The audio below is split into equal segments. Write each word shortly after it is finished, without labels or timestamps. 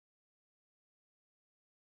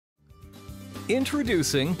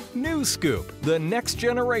Introducing Nuscup, the next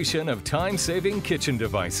generation of time-saving kitchen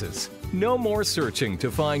devices. No more searching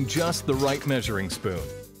to find just the right measuring spoon.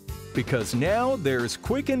 Because now there's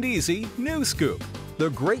quick and easy Nuscup,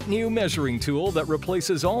 the great new measuring tool that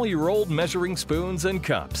replaces all your old measuring spoons and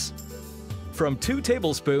cups. From 2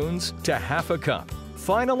 tablespoons to half a cup.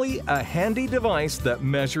 Finally, a handy device that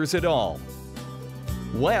measures it all.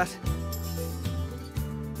 Wet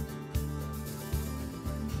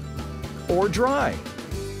or dry.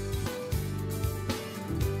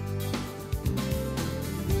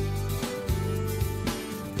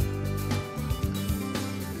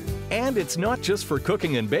 And it's not just for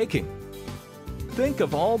cooking and baking. Think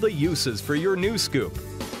of all the uses for your Nuscup.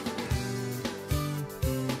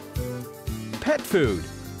 Pet food,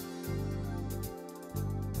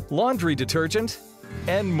 laundry detergent,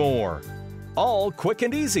 and more. All quick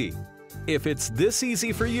and easy. If it's this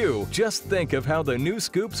easy for you, just think of how the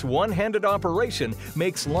Nuscup's one-handed operation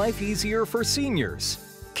makes life easier for seniors,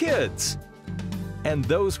 kids, and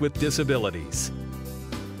those with disabilities.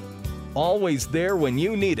 Always there when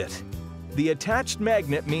you need it. The attached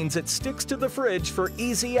magnet means it sticks to the fridge for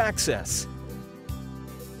easy access.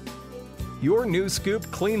 Your Nuscup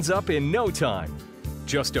cleans up in no time.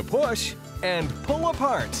 Just a push and pull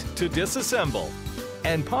apart to disassemble.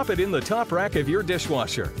 And pop it in the top rack of your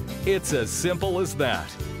dishwasher. It's as simple as that.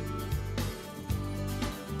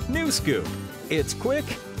 Nuscup. It's quick,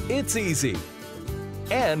 it's easy,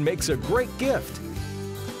 and makes a great gift.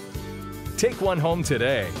 Take one home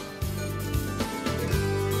today.